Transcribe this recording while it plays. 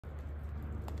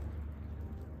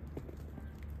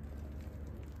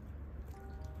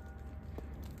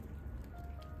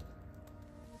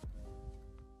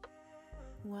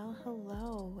Well,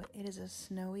 hello. It is a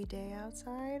snowy day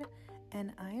outside,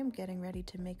 and I am getting ready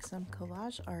to make some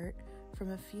collage art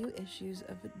from a few issues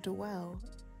of Dwell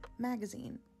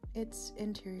magazine. It's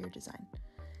interior design.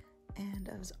 And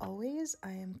as always,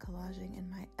 I am collaging in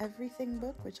my Everything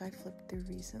book, which I flipped through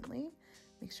recently.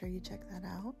 Make sure you check that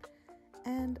out.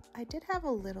 And I did have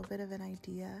a little bit of an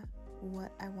idea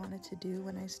what I wanted to do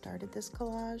when I started this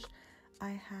collage.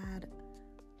 I had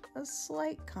a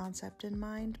slight concept in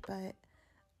mind, but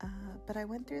I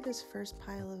went through this first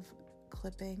pile of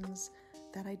clippings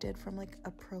that I did from like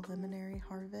a preliminary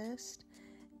harvest,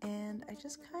 and I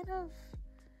just kind of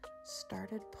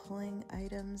started pulling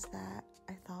items that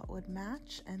I thought would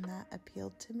match and that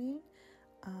appealed to me.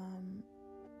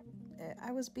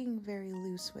 I was being very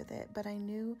loose with it, but I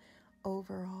knew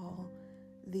overall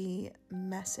the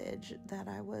message that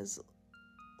I was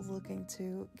looking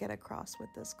to get across with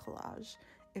this collage,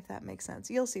 if that makes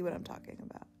sense. You'll see what I'm talking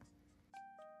about.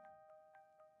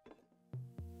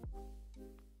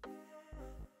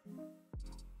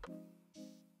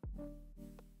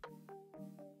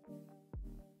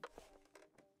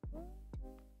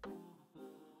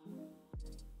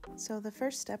 So the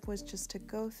first step was just to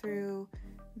go through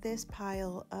this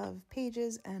pile of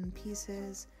pages and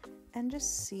pieces and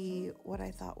just see what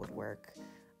I thought would work.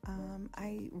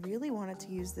 I really wanted to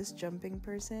use this jumping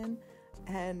person,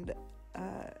 and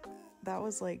that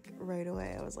was like right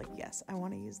away. I was like, yes, I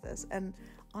want to use this. And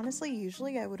honestly,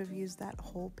 usually I would have used that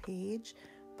whole page,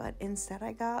 but instead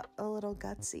I got a little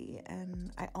gutsy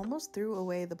and I almost threw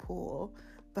away the pool,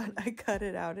 but I cut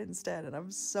it out instead, and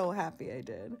I'm so happy I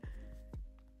did.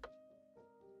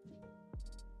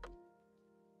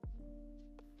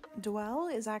 Dwell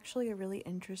is actually a really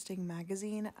interesting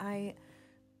magazine. I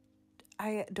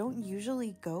don't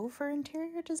usually go for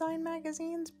interior design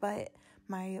magazines, but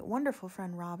my wonderful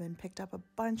friend Robin picked up a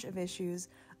bunch of issues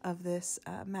of this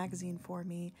magazine for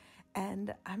me,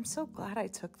 and I'm so glad I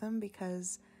took them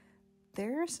because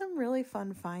there are some really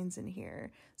fun finds in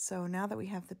here. So now that we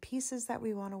have the pieces that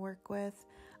we want to work with,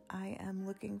 I am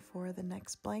looking for the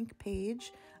next blank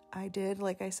page. I did,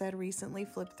 like I said, recently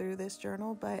flip through this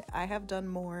journal, but I have done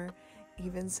more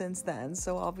even since then,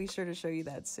 so I'll be sure to show you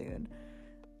that soon.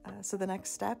 So the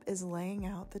next step is laying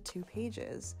out the 2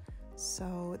 pages.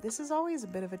 So this is always a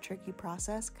bit of a tricky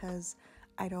process because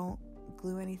I don't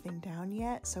glue anything down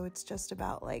yet, so it's just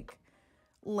about like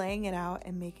laying it out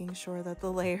and making sure that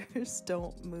the layers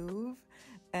don't move.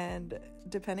 And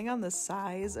depending on the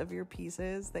size of your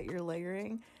pieces that you're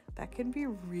layering, that can be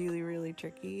really, really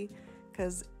tricky,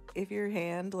 because if your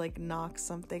hand like knocks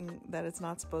something that it's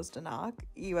not supposed to knock,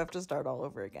 you have to start all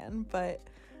over again. But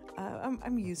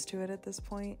I'm used to it at this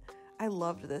point. I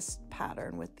loved this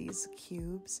pattern with these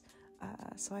cubes,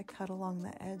 so I cut along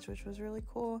the edge, which was really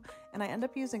cool, and I end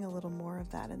up using a little more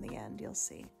of that in the end. You'll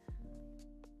see.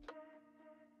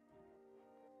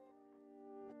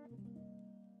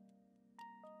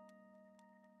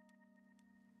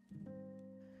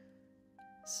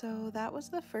 So that was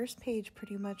the first page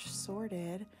pretty much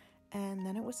sorted, and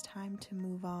then it was time to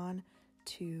move on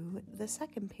to the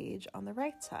second page on the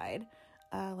right side.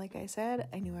 Like I said,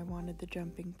 I knew I wanted the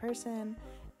jumping person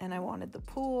and I wanted the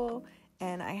pool,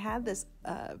 and I had this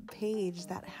page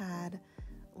that had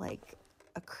like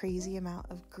a crazy amount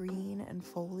of green and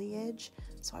foliage,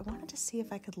 so I wanted to see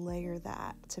if I could layer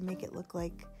that to make it look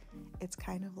like it's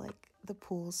kind of like the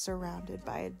pool surrounded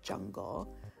by a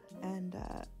jungle. And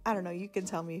I don't know, you can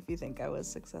tell me if you think I was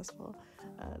successful.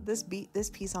 This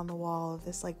piece on the wall of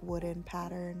this like wooden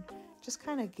pattern just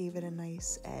kind of gave it a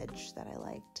nice edge that I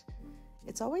liked.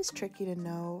 It's always tricky to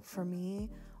know for me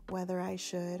whether I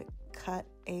should cut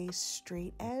a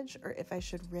straight edge or if I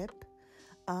should rip.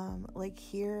 Like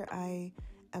here I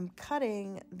am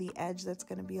cutting the edge that's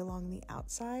going to be along the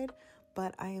outside,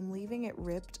 but I am leaving it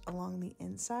ripped along the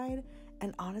inside.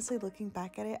 And honestly, looking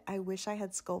back at it, I wish I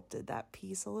had sculpted that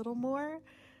piece a little more.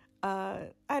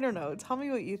 I don't know. Tell me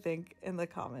what you think in the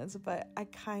comments, but I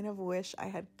kind of wish I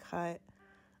had cut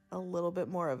a little bit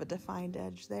more of a defined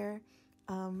edge there.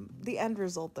 The end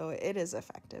result, though, it is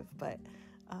effective, but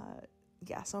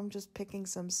yeah, so I'm just picking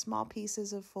some small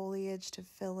pieces of foliage to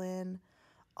fill in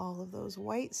all of those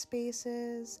white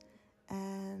spaces,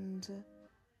 and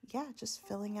yeah, just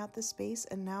filling out the space.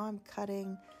 And now I'm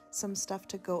cutting some stuff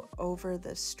to go over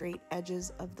the straight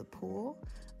edges of the pool,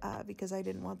 because I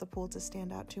didn't want the pool to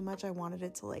stand out too much. I wanted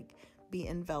it to like be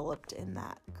enveloped in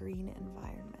that green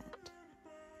environment.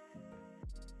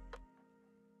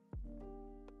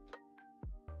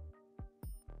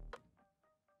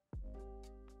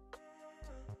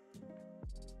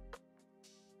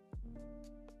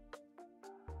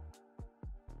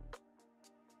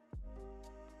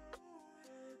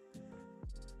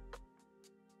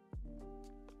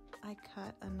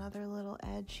 another little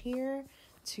edge here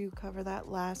to cover that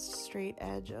last straight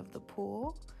edge of the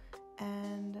pool.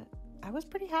 And I was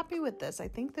pretty happy with this. I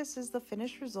think this is the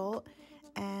finished result,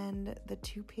 and the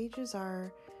 2 pages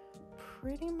are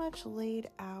pretty much laid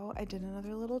out. I did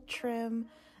another little trim,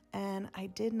 and I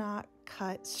did not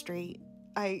cut straight.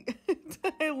 I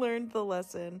learned the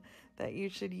lesson that you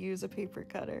should use a paper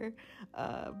cutter,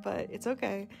 but it's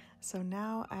okay. So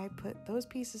now I put those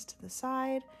pieces to the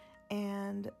side,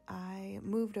 and I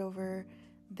moved over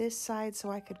this side so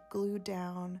I could glue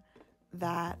down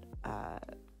that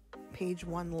page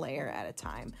 1 layer at a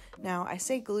time. Now, I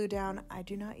say glue down, I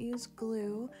do not use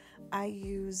glue. I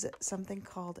use something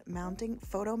called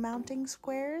photo mounting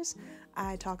squares.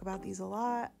 I talk about these a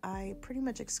lot. I pretty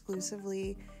much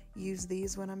exclusively use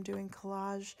these when I'm doing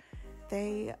collage.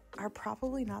 They are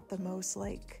probably not the most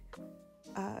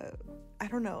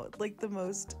the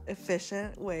most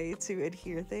efficient way to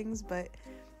adhere things, but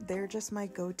they're just my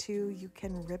go-to. You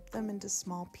can rip them into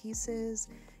small pieces.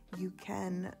 You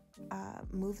can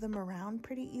move them around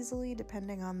pretty easily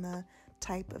depending on the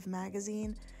type of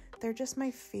magazine. They're just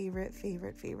my favorite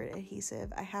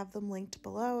adhesive. I have them linked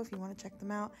below if you want to check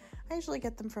them out. I usually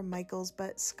get them from Michaels,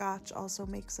 but Scotch also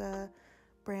makes a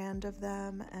brand of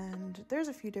them, and there's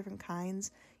a few different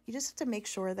kinds. You just have to make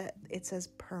sure that it says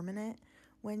permanent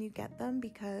when you get them,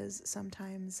 because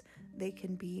sometimes they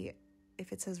can be,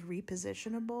 if it says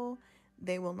repositionable,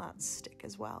 they will not stick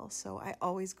as well. So I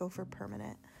always go for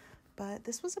permanent. But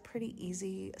this was a pretty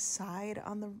easy side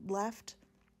on the left.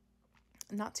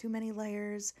 Not too many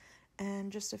layers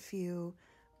and just a few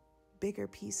bigger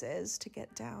pieces to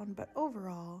get down. But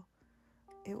overall,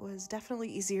 it was definitely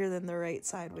easier than the right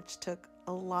side, which took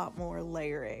a lot more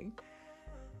layering.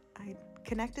 I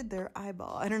connected their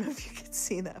eyeball. I don't know if you could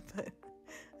see that, but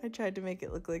I tried to make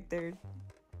it look like their,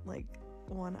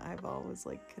 one eyeball was,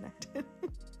 connected.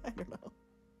 I don't know.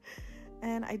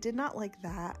 And I did not like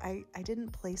that. I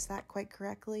didn't place that quite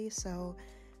correctly, so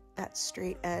that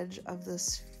straight edge of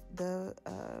the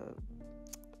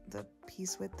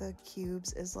piece with the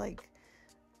cubes is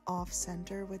off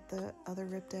center with the other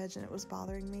ripped edge, and it was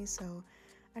bothering me, so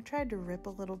I tried to rip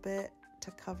a little bit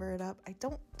to cover it up. I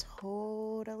don't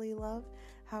totally love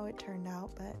how it turned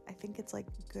out, but I think it's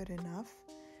good enough.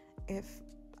 If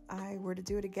I were to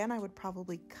do it again, I would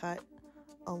probably cut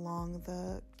along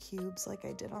the cubes like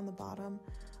I did on the bottom,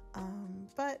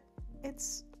 but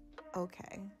it's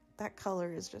okay. That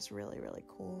color is just really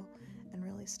cool and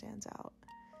really stands out.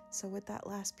 So with that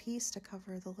last piece to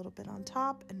cover the little bit on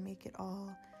top and make it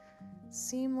all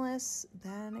seamless,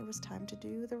 then it was time to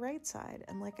do the right side.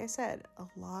 And like I said, a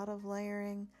lot of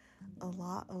layering, a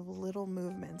lot of little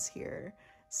movements here,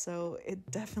 so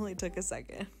it definitely took a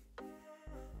second.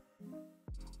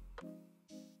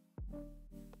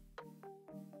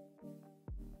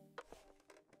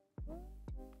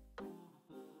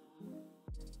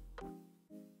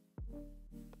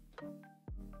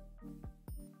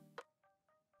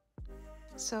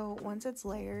 So once it's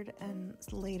layered and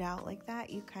laid out like that,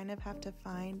 you kind of have to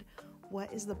find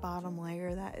what is the bottom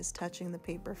layer that is touching the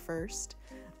paper first.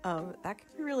 That can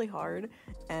be really hard,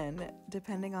 and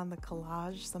depending on the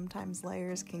collage, sometimes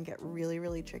layers can get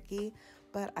really tricky,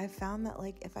 but I found that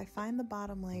if I find the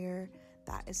bottom layer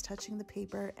that is touching the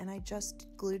paper and I just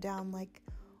glue down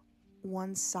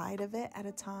one side of it at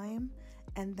a time,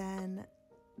 and then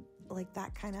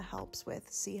that kind of helps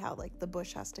with, see how the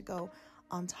bush has to go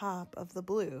on top of the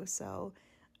blue, so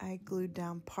I glued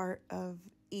down part of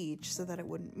each so that it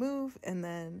wouldn't move, and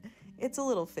then it's a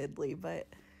little fiddly, but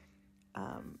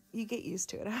you get used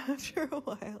to it after a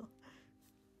while.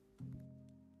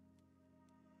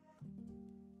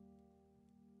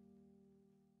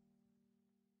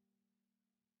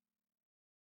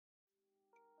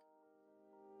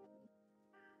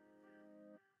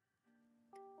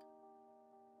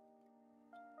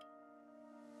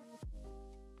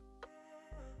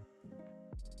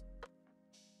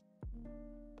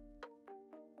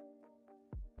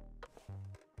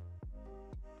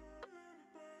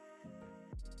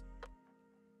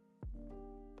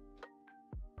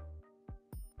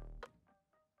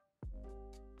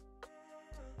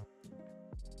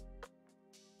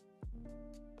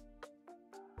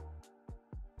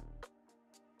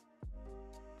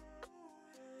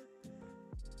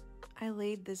 I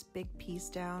laid this big piece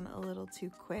down a little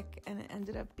too quick, and it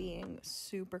ended up being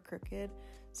super crooked,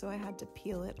 so I had to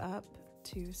peel it up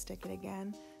to stick it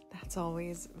again. That's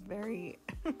always very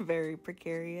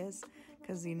precarious,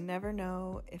 because you never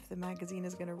know if the magazine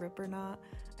is going to rip or not.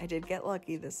 I did get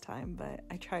lucky this time, but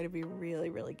I try to be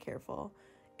really careful.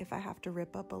 If I have to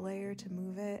rip up a layer to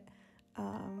move it,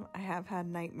 I have had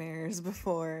nightmares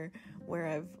before where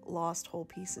I've lost whole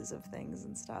pieces of things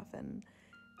and stuff, and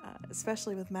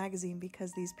especially with magazine,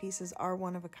 because these pieces are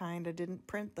one of a kind. I didn't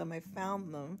print them, I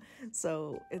found them,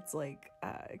 so it's like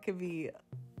it could be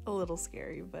a little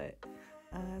scary, but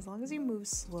as long as you move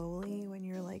slowly when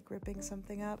you're like ripping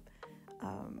something up,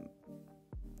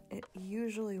 it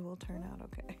usually will turn out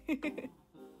okay.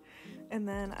 And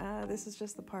then this is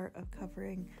just the part of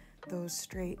covering those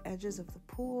straight edges of the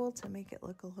pool to make it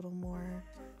look a little more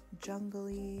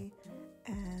jungly,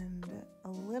 and a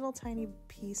little tiny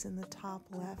piece in the top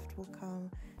left will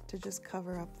come to just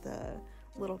cover up the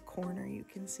little corner you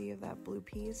can see of that blue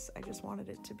piece. I just wanted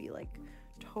it to be like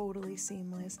totally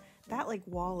seamless. That like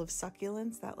wall of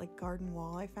succulents, that like garden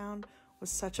wall I found, was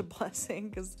such a blessing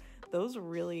because those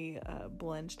really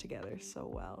blend together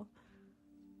so well.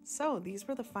 So these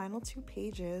were the final 2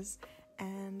 pages,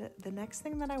 and the next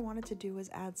thing that I wanted to do was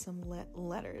add some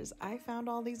letters. I found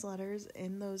all these letters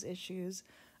in those issues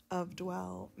of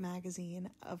Dwell magazine.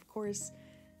 Of course,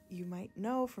 you might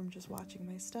know from just watching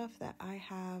my stuff that I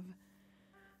have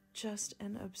just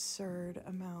an absurd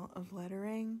amount of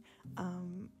lettering.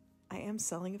 I am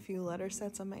selling a few letter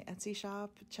sets on my Etsy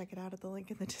shop. Check it out at the link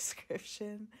in the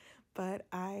description. But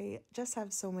I just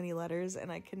have so many letters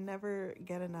and I can never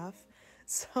get enough.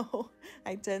 So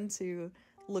I tend to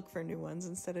look for new ones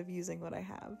instead of using what I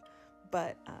have.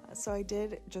 But so I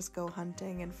did just go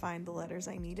hunting and find the letters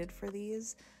I needed for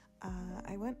these.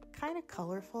 I went kind of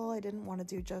colorful. I didn't want to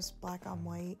do just black on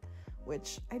white,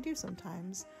 which I do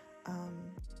sometimes.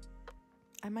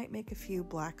 I might make a few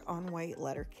black on white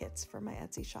letter kits for my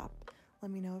Etsy shop.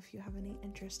 Let me know if you have any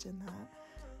interest in that.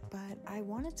 But I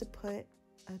wanted to put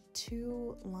a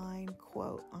 2-line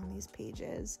quote on these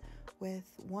pages with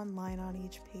 1 line on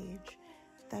each page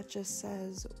that just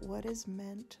says, "What is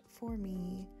meant for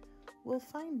me will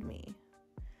find me."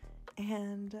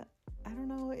 And I don't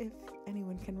know if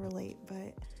anyone can relate,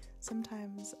 but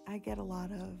sometimes I get a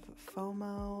lot of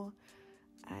FOMO.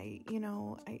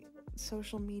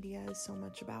 Social media is so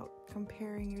much about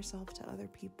comparing yourself to other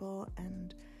people,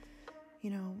 and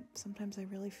sometimes I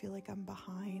really feel like I'm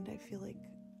behind. I feel like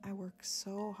I work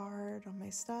so hard on my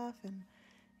stuff and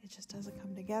it just doesn't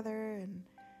come together, and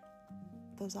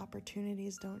those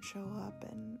opportunities don't show up,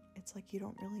 and it's like you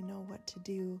don't really know what to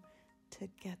do to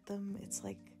get them. It's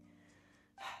like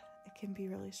it can be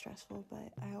really stressful,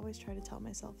 but I always try to tell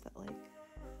myself that like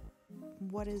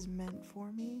what is meant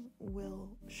for me will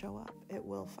show up. It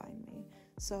will find me.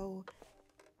 So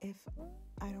if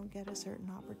I don't get a certain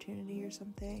opportunity or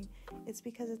something, it's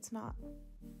because it's not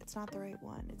the right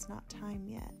one. It's not time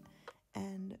yet.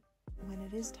 And when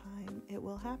it is time, it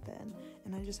will happen.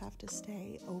 And I just have to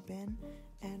stay open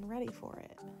and ready for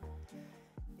it.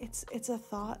 It's a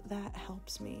thought that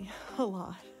helps me a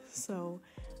lot. So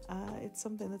it's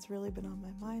something that's really been on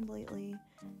my mind lately,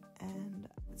 and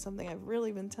it's something I've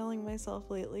really been telling myself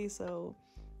lately. So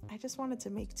I just wanted to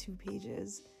make 2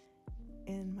 pages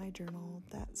in my journal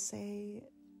that say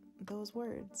those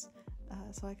words,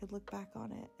 so I could look back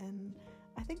on it. And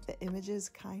I think the images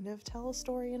kind of tell a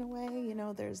story in a way.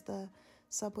 There's the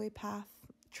subway path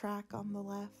track on the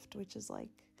left, which is like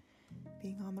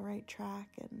being on the right track,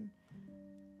 and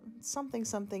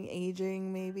something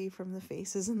aging maybe from the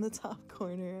faces in the top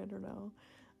corner, I don't know,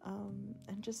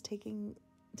 and just taking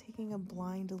a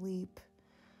blind leap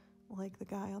like the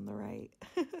guy on the right.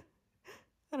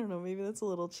 I don't know, maybe that's a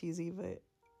little cheesy, but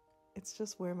it's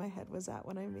just where my head was at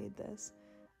when I made this.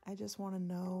 I just want to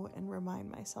know and remind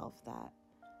myself that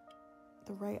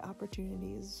the right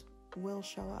opportunities will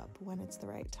show up when it's the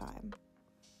right time,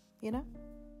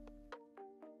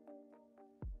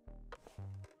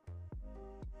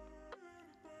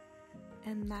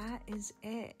 And that is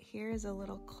it. Here is a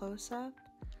little close-up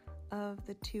of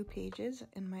the 2 pages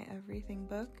in my everything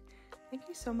book. Thank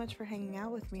you so much for hanging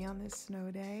out with me on this snow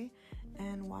day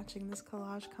and watching this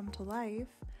collage come to life.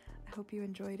 I hope you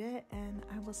enjoyed it, and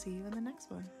I will see you in the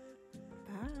next one.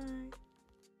 Bye.